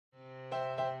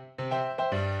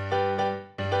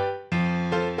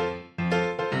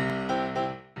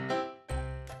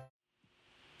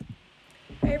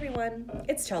Hi everyone,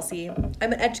 it's Chelsea.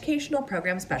 I'm an educational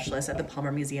program specialist at the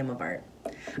Palmer Museum of Art.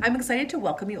 I'm excited to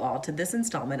welcome you all to this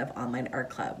installment of Online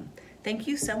Art Club. Thank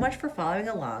you so much for following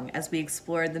along as we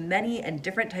explore the many and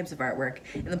different types of artwork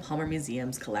in the Palmer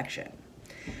Museum's collection.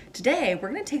 Today,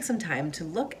 we're going to take some time to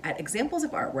look at examples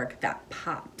of artwork that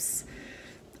pops.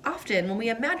 Often, when we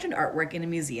imagine artwork in a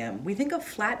museum, we think of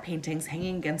flat paintings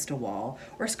hanging against a wall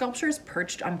or sculptures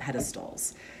perched on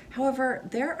pedestals. However,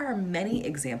 there are many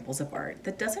examples of art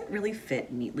that doesn't really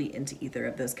fit neatly into either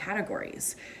of those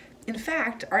categories. In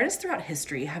fact, artists throughout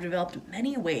history have developed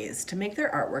many ways to make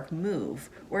their artwork move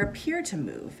or appear to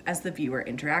move as the viewer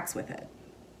interacts with it.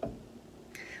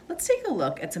 Let's take a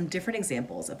look at some different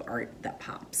examples of art that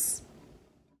pops.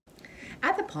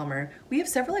 At the Palmer, we have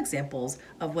several examples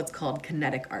of what's called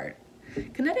kinetic art.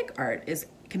 Kinetic art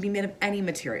can be made of any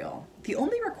material. The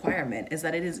only requirement is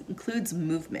that it includes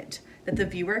movement that the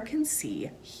viewer can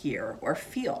see, hear, or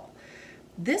feel.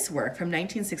 This work from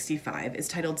 1965 is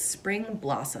titled Spring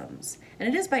Blossoms,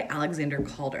 and it is by Alexander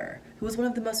Calder, who was one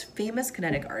of the most famous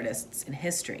kinetic artists in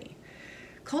history.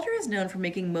 Calder is known for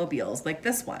making mobiles like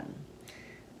this one.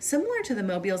 Similar to the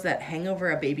mobiles that hang over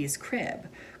a baby's crib,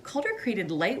 Calder created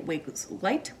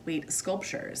lightweight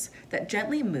sculptures that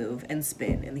gently move and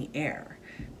spin in the air.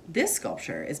 This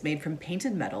sculpture is made from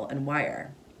painted metal and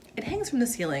wire. It hangs from the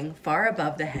ceiling far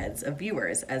above the heads of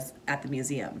viewers at the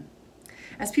museum.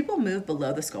 As people move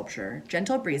below the sculpture,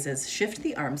 gentle breezes shift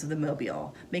the arms of the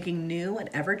mobile, making new and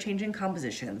ever-changing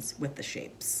compositions with the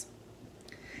shapes.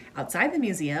 Outside the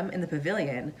museum, in the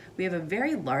pavilion, we have a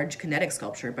very large kinetic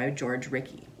sculpture by George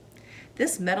Rickey.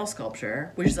 This metal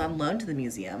sculpture, which is on loan to the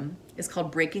museum, is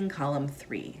called Breaking Column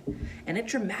 3, and it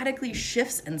dramatically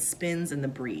shifts and spins in the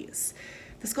breeze.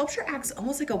 The sculpture acts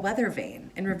almost like a weather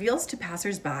vane and reveals to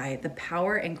passers-by the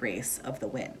power and grace of the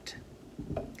wind.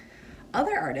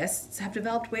 Other artists have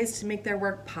developed ways to make their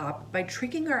work pop by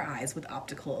tricking our eyes with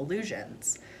optical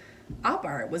illusions. Op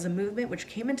art was a movement which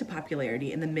came into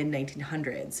popularity in the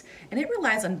mid-1900s, and it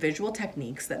relies on visual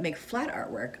techniques that make flat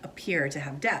artwork appear to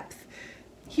have depth.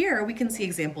 Here we can see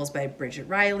examples by Bridget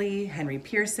Riley, Henry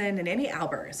Pearson, and Annie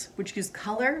Albers, which use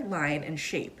color, line, and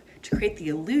shape to create the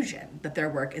illusion that their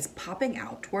work is popping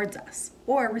out towards us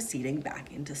or receding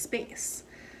back into space.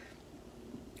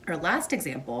 Our last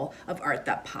example of art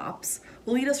that pops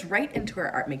will lead us right into our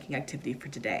art-making activity for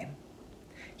today.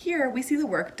 Here we see the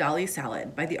work Dali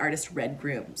Salad by the artist Red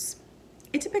Grooms.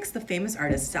 It depicts the famous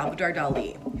artist Salvador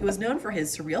Dali, who is known for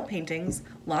his surreal paintings,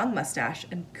 long mustache,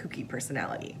 and kooky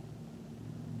personality.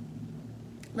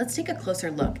 Let's take a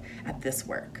closer look at this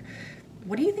work.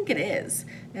 What do you think it is?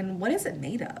 And what is it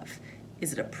made of?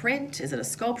 Is it a print? Is it a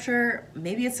sculpture?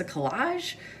 Maybe it's a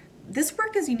collage? This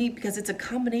work is unique because it's a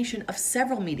combination of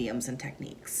several mediums and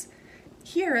techniques.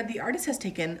 Here, the artist has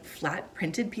taken flat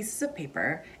printed pieces of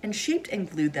paper and shaped and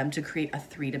glued them to create a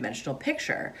three-dimensional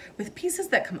picture with pieces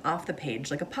that come off the page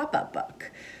like a pop-up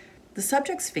book. The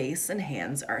subject's face and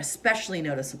hands are especially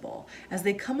noticeable as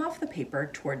they come off the paper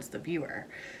towards the viewer.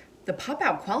 The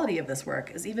pop-out quality of this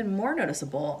work is even more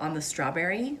noticeable on the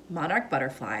strawberry, monarch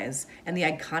butterflies, and the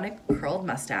iconic curled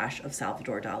mustache of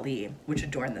Salvador Dali, which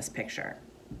adorn this picture.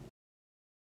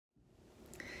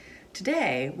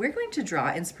 Today, we're going to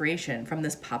draw inspiration from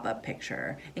this pop-up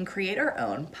picture and create our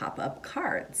own pop-up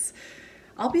cards.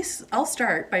 I'll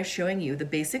start by showing you the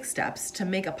basic steps to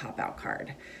make a pop-out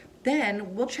card.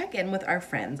 Then we'll check in with our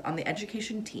friends on the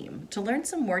education team to learn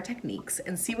some more techniques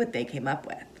and see what they came up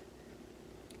with.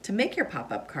 To make your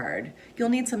pop-up card, you'll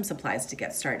need some supplies to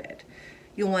get started.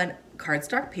 You'll want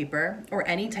cardstock paper or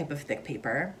any type of thick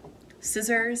paper,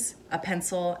 scissors, a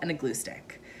pencil, and a glue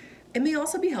stick. It may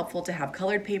also be helpful to have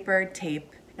colored paper,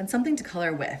 tape, and something to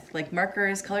color with, like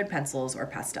markers, colored pencils, or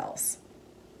pastels.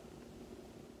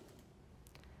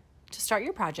 To start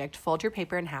your project, fold your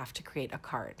paper in half to create a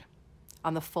card.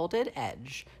 On the folded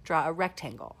edge, draw a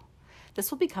rectangle. This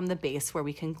will become the base where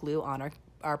we can glue on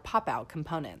our pop-out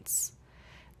components.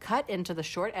 Cut into the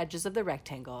short edges of the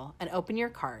rectangle and open your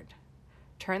card.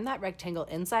 Turn that rectangle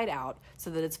inside out so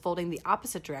that it's folding the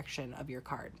opposite direction of your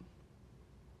card.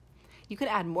 You can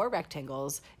add more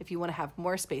rectangles if you want to have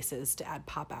more spaces to add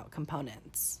pop-out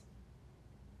components.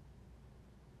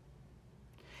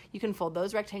 You can fold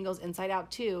those rectangles inside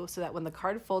out too so that when the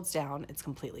card folds down, it's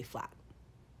completely flat.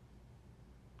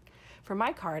 For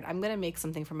my card, I'm going to make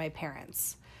something for my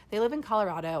parents. They live in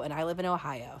Colorado and I live in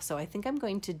Ohio, so I think I'm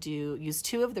going to use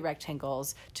two of the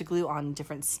rectangles to glue on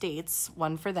different states,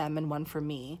 one for them and one for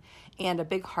me, and a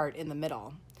big heart in the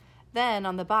middle. Then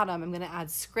on the bottom, I'm going to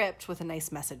add script with a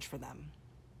nice message for them.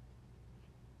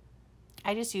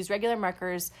 I just use regular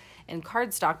markers and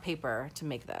cardstock paper to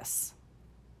make this.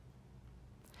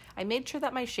 I made sure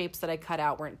that my shapes that I cut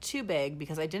out weren't too big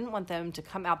because I didn't want them to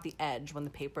come out the edge when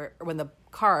the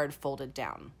card folded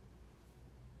down.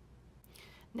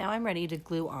 Now I'm ready to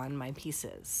glue on my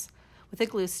pieces. With a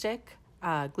glue stick,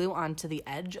 glue onto the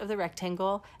edge of the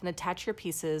rectangle and attach your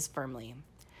pieces firmly.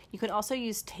 You can also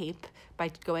use tape by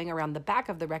going around the back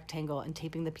of the rectangle and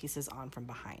taping the pieces on from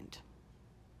behind.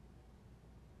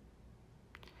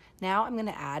 Now I'm going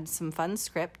to add some fun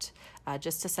script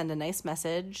just to send a nice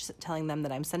message telling them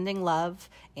that I'm sending love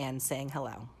and saying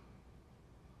hello.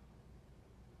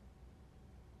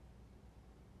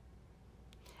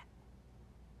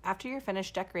 After you're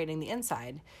finished decorating the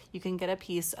inside, you can get a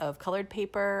piece of colored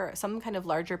paper, some kind of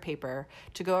larger paper,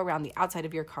 to go around the outside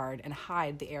of your card and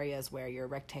hide the areas where your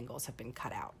rectangles have been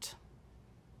cut out.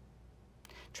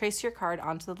 Trace your card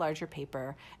onto the larger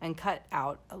paper and cut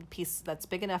out a piece that's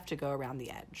big enough to go around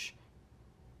the edge.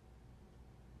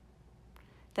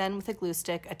 Then with a glue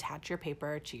stick, attach your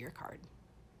paper to your card.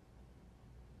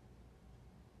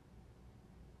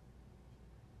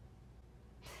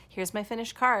 Here's my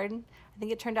finished card. I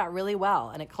think it turned out really well,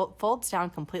 and it folds down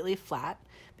completely flat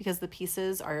because the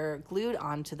pieces are glued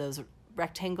onto those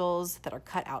rectangles that are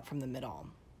cut out from the middle.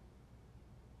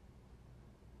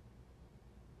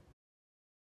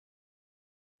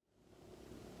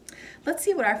 Let's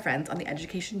see what our friends on the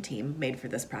education team made for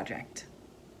this project.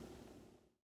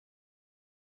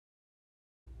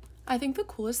 I think the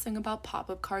coolest thing about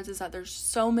pop-up cards is that there's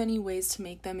so many ways to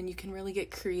make them and you can really get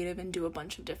creative and do a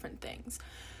bunch of different things.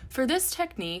 For this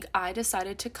technique, I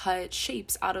decided to cut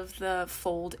shapes out of the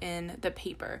fold in the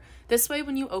paper. This way,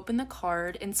 when you open the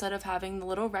card, instead of having the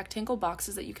little rectangle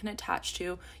boxes that you can attach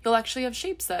to, you'll actually have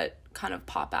shapes that kind of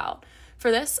pop out.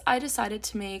 For this, I decided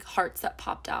to make hearts that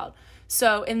popped out.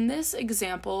 So in this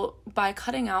example, by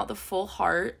cutting out the full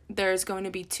heart, there's going to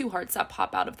be 2 hearts that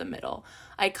pop out of the middle.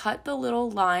 I cut the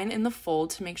little line in the fold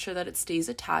to make sure that it stays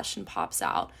attached and pops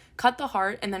out, cut the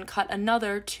heart, and then cut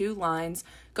another 2 lines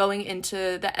going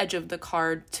into the edge of the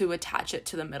card to attach it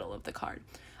to the middle of the card.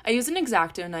 I use an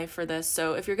X-Acto knife for this,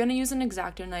 so if you're going to use an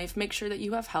X-Acto knife, make sure that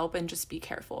you have help and just be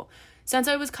careful. Since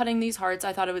I was cutting these hearts,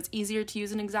 I thought it was easier to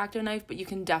use an X-Acto knife, but you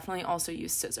can definitely also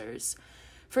use scissors.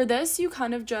 For this, you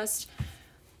kind of just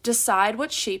decide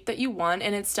what shape that you want,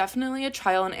 and it's definitely a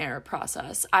trial and error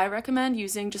process. I recommend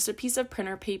using just a piece of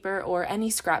printer paper or any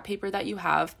scrap paper that you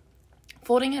have,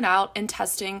 folding it out and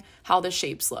testing how the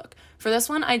shapes look. For this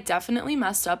one, I definitely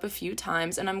messed up a few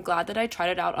times, and I'm glad that I tried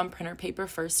it out on printer paper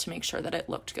first to make sure that it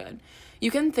looked good.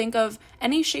 You can think of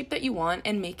any shape that you want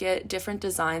and make it different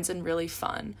designs and really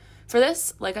fun. For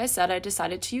this, like I said, I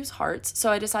decided to use hearts,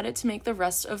 so I decided to make the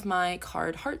rest of my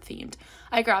card heart themed.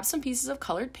 I grabbed some pieces of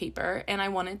colored paper and I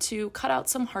wanted to cut out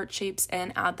some heart shapes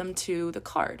and add them to the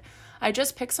card. I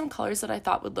just picked some colors that I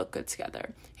thought would look good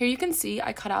together. Here you can see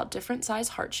I cut out different size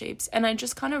heart shapes and I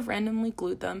just kind of randomly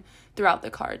glued them throughout the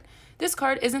card. This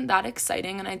card isn't that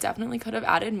exciting and I definitely could have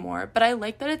added more, but I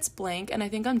like that it's blank and I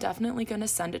think I'm definitely going to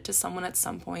send it to someone at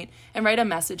some point and write a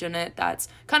message in it that's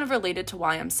kind of related to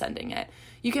why I'm sending it.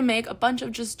 You can make a bunch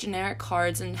of just generic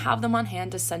cards and have them on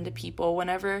hand to send to people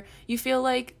whenever you feel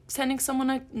like sending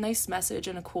someone a nice message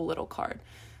and a cool little card.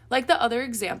 Like the other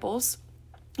examples,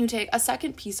 you take a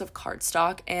second piece of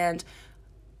cardstock and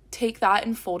take that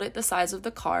and fold it the size of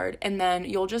the card, and then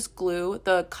you'll just glue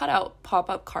the cutout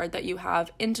pop-up card that you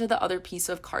have into the other piece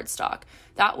of cardstock.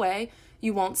 That way,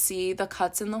 you won't see the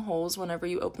cuts in the holes whenever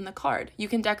you open the card. You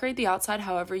can decorate the outside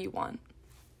however you want.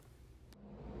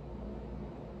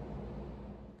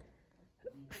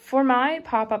 For my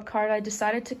pop-up card, I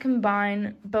decided to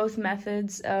combine both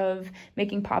methods of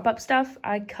making pop-up stuff.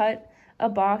 I cut a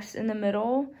box in the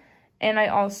middle, and I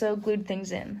also glued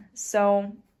things in.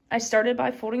 So I started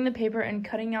by folding the paper and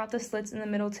cutting out the slits in the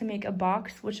middle to make a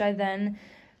box, which I then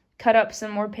cut up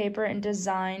some more paper and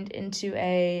designed into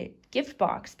a gift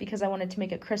box because I wanted to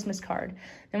make a Christmas card.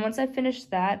 And once I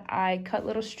finished that, I cut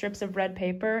little strips of red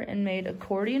paper and made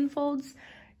accordion folds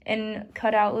and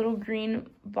cut out little green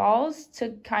balls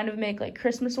to kind of make like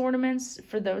Christmas ornaments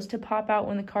for those to pop out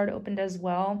when the card opened as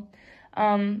well.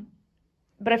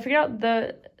 But I figured out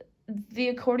the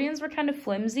accordions were kind of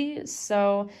flimsy,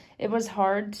 so it was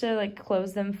hard to like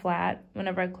close them flat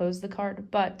whenever I closed the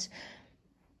card, but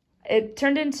it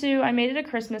turned into, I made it a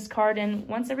Christmas card, and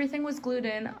once everything was glued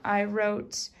in, I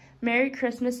wrote Merry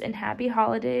Christmas and Happy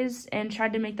Holidays and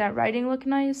tried to make that writing look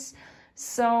nice.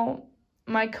 So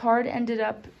my card ended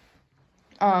up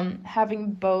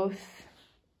having both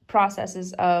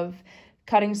processes of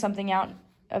cutting something out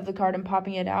of the card and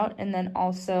popping it out, and then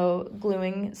also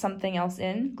gluing something else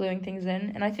in, gluing things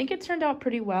in. And I think it turned out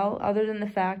pretty well, other than the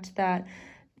fact that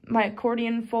my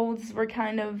accordion folds were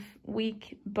kind of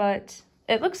weak, but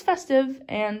it looks festive,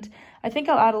 and I think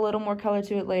I'll add a little more color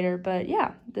to it later, but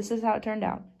yeah, this is how it turned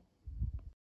out.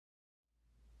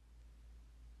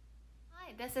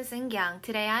 Hi, this is Eunkyung.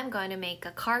 Today I'm going to make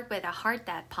a card with a heart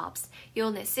that pops.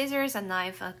 You'll need scissors, a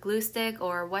knife, a glue stick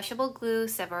or washable glue,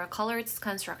 several colored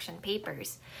construction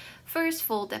papers. First,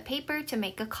 fold the paper to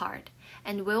make a card,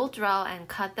 and we'll draw and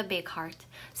cut the big heart.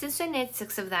 Since we need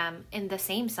 6 of them in the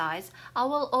same size, I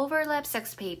will overlap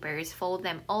 6 papers, fold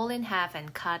them all in half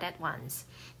and cut at once.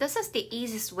 This is the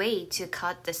easiest way to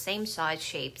cut the same size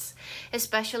shapes.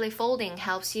 Especially folding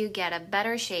helps you get a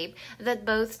better shape that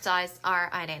both sides are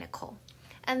identical.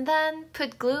 And then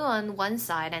put glue on one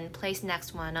side and place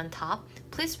next one on top.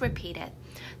 Please repeat it.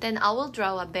 Then I will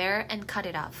draw a bear and cut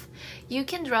it off. You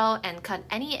can draw and cut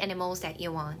any animals that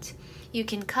you want. You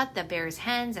can cut the bear's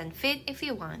hands and feet if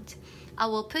you want. I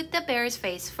will put the bear's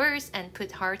face first and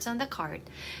put hearts on the card.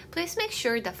 Please make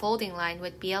sure the folding line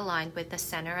would be aligned with the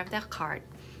center of the card.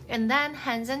 And then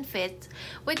hands and feet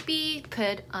would be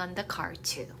put on the card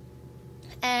too.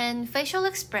 And facial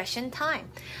expression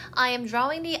time. I am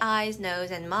drawing the eyes,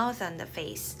 nose, and mouth on the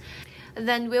face.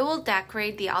 Then we will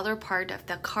decorate the other part of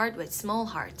the card with small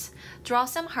hearts. Draw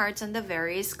some hearts on the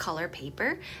various color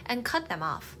paper and cut them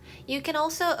off. You can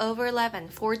also overlap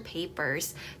and fold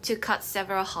papers to cut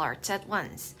several hearts at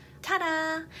once.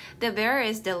 Ta-da! The bear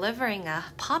is delivering a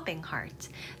popping heart.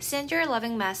 Send your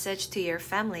loving message to your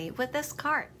family with this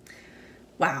card.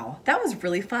 Wow, that was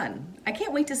really fun. I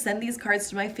can't wait to send these cards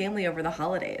to my family over the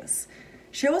holidays.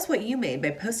 Show us what you made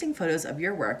by posting photos of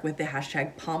your work with the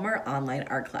hashtag Palmer Online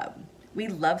Art Club. We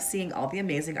love seeing all the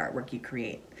amazing artwork you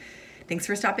create. Thanks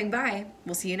for stopping by.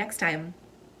 We'll see you next time.